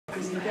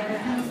'cause you gotta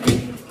have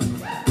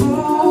faith.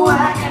 Ooh,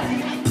 I gotta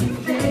have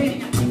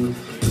faith,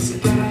 'cause you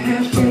gotta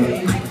have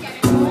faith.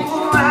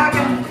 Ooh, I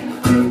gotta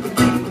have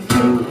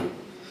faith.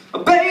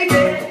 Oh,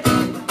 baby,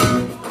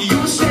 you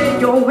say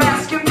you're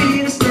asking me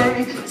to stay.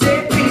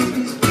 Say please,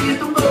 please, please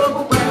don't go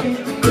away,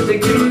 'cause they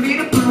give me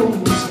the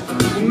blues.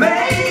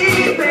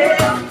 Maybe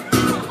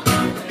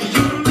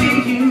you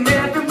mean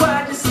every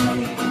word you say.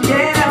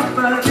 Yeah,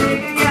 but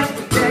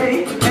yesterday,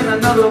 and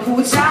another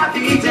who tied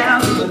me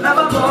down. But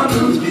never more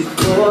lose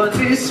before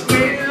this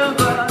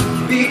river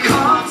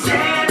becomes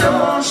an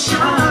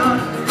ocean.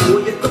 Oh,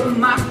 you throw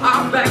my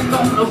heart back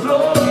on the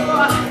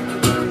floor.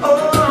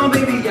 Oh,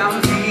 baby, I'm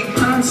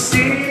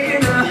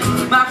reconsider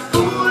my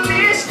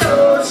foolish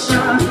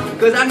notion,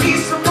 'cause I need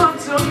someone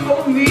to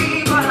hold me,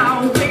 but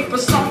I'll wait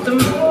for something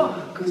more.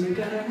 'Cause you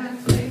gotta have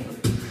faith.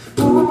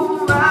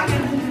 Ooh, I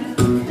gotta have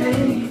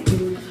faith,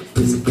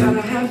 'cause you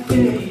gotta have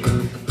faith.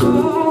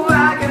 Ooh,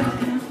 I gotta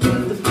have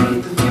faith, the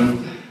faith, the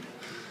faith.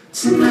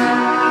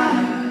 Tonight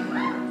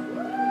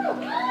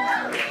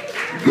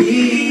we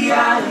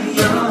are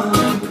young,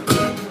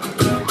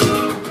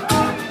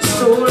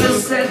 so let's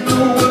set the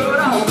world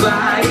on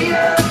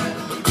fire.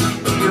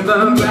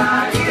 Ever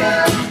brighter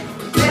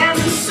than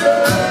the sun.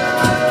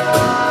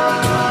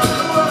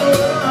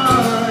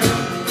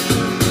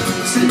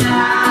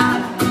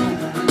 Tonight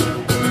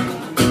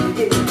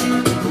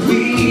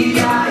we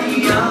are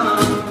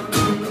young,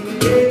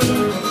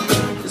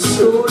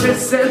 so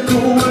let's set the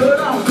world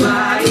on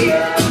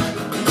fire.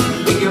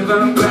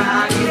 Ever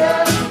brighter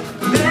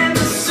than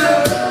the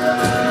sun.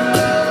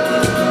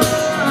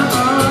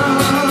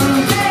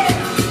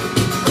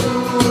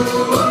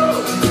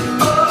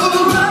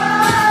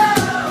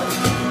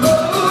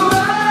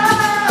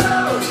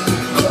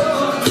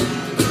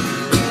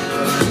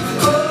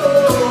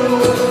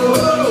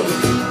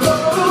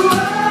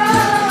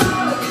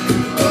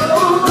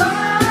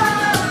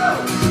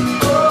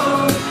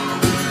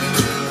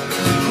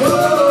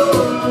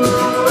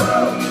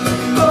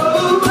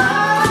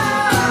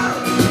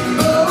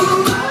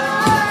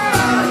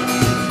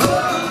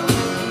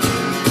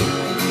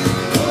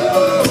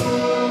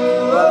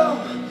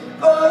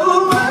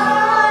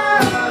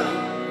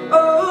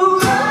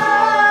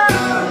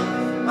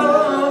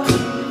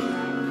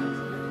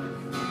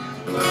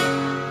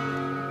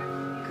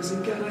 Cause we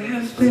gotta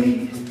have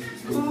faith.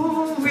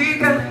 Ooh, we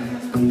gotta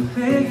have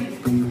faith.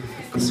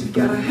 Cause we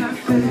gotta have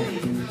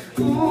faith.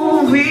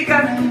 Ooh, we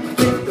gotta have faith.